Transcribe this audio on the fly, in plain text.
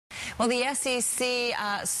Well, the SEC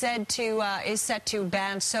is set to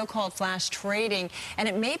ban so-called flash trading, and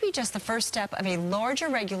it may be just the first step of a larger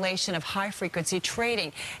regulation of high-frequency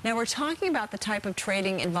trading. Now, we're talking about the type of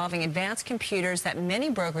trading involving advanced computers that many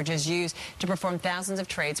brokerages use to perform thousands of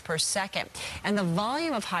trades per second. And the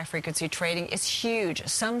volume of high-frequency trading is huge.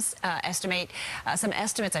 Some estimates,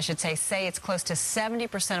 I should say it's close to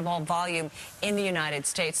 70% of all volume in the United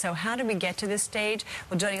States. So how did we get to this stage?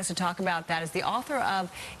 Well, joining us to talk about that is the author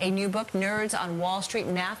of a new book, Nerds on Wall Street,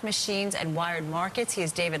 Math Machines and Wired Markets. He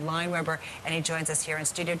is David Leinweber, and he joins us here in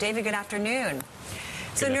studio. David, good afternoon.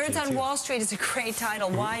 So Nerds on Wall Street is a great title.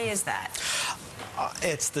 Why is that?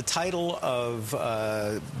 It's the title of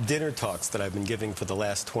dinner talks that I've been giving for the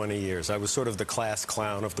last 20 years. I was sort of the class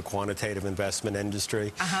clown of the quantitative investment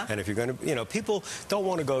industry. And if you're going to, people don't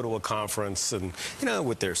want to go to a conference and,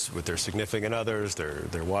 with their significant others,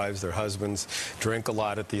 their wives, their husbands, drink a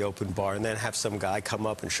lot at the open bar, and then have some guy come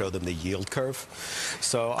up and show them the yield curve.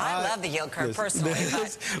 So I love the yield curve personally.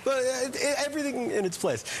 But everything in its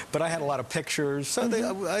place. But I had a lot of pictures, so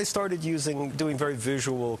I started doing very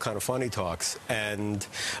visual, kind of funny talks. And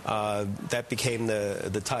that became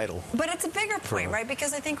the title. But it's a bigger point, right?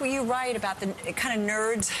 Because I think when you write about the kind of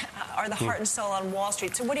nerds are the heart and soul on Wall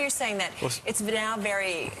Street. So what are you saying, that it's now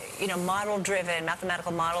very, model-driven,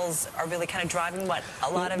 mathematical models are really kind of driving what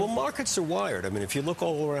a lot of... Well, markets are wired. I mean, if you look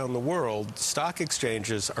all around the world, stock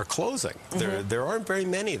exchanges are closing. There aren't very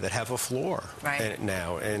many that have a floor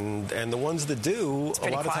now. And the ones that do, a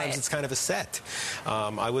lot of times it's kind of a set.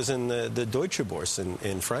 I was in the Deutsche Börse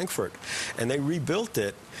in Frankfurt, and they rebuilt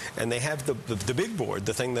it, and they have the big board,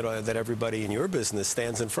 the thing that everybody in your business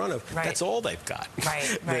stands in front of. That's all they've got.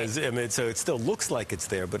 So it still looks like it's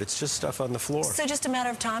there, but it's just stuff on the floor. So just a matter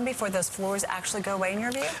of time before those floors actually go away, in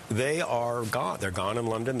your view? They are gone. They're gone in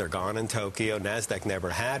London. They're gone in Tokyo. NASDAQ never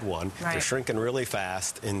had one. They're shrinking really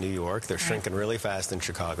fast in New York. They're shrinking really fast in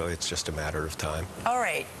Chicago. It's just a matter of time. All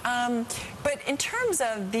right. But in terms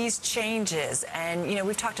of these changes, and,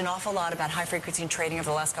 we've talked an awful lot about high-frequency trading over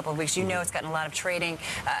the last couple of weeks. It's gotten a lot of trading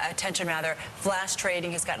attention, rather. Flash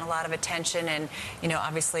trading has gotten a lot of attention, and,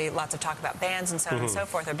 obviously lots of talk about bans and so on and so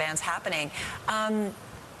forth, or bans happening.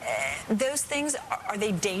 Those things, are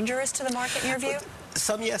they dangerous to the market in your view?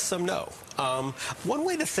 Some yes, some no. One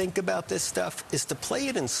way to think about this stuff is to play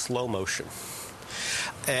it in slow motion.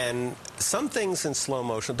 And some things in slow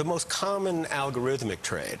motion, the most common algorithmic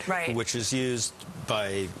trade, which is used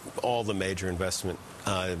by all the major investment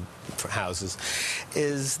houses,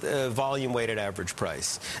 is the volume-weighted average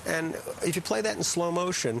price. And if you play that in slow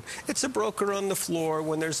motion, it's a broker on the floor.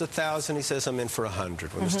 When there's 1,000, he says, I'm in for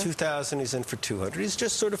 100. When there's 2,000, he's in for 200. He's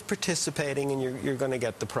just sort of participating, and you're going to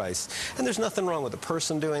get the price. And there's nothing wrong with a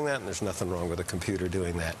person doing that, and there's nothing wrong with a computer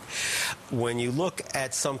doing that. When you look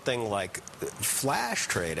at something like flash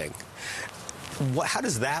trading, how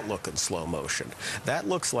does that look in slow motion? That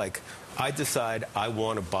looks like I decide I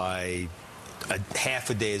want to buy a half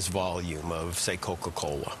a day's volume of, say,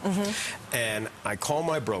 Coca-Cola. And I call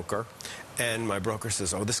my broker, and my broker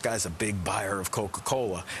says, oh, this guy's a big buyer of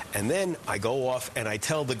Coca-Cola. And then I go off and I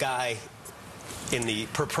tell the guy in the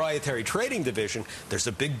proprietary trading division, there's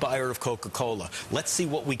a big buyer of Coca-Cola. Let's see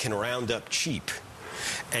what we can round up cheap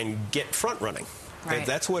and get front running.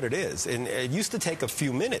 That's what it is. And it used to take a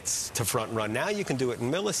few minutes to front run. Now you can do it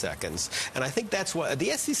in milliseconds. And I think that's why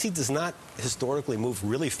the SEC does not historically move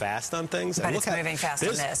really fast on things. But it's moving fast on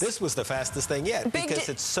this. This was the fastest thing yet because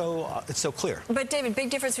it's so clear. But David,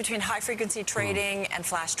 big difference between high-frequency trading and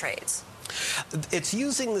flash trades. It's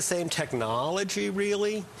using the same technology,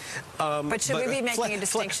 really. But should we be making a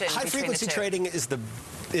distinction between the two? High-frequency trading is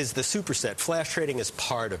the superset. Flash trading is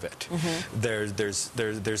part of it.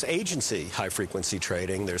 There's agency high-frequency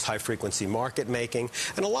trading. There's high-frequency market making,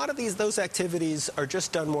 and a lot of those activities are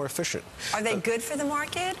just done more efficient. Are they good for the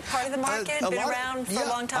market? Part of the market? Been around for a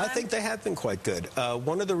long time? I think they have been quite good.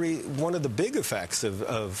 One of the big effects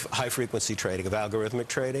of high-frequency trading, of algorithmic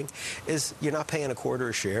trading, is you're not paying a quarter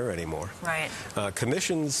a share anymore.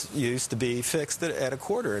 Commissions used to be fixed at a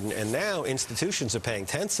quarter, and now institutions are paying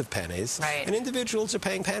tenths of pennies, and individuals are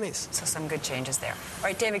paying pennies. So some good changes there. All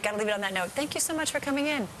right, David, got to leave it on that note. Thank you so much for coming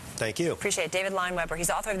in. Thank you. Appreciate it. David Leinweber.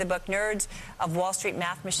 He's author of the book, Nerds of Wall Street,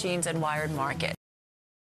 Math Machines and Wired Markets.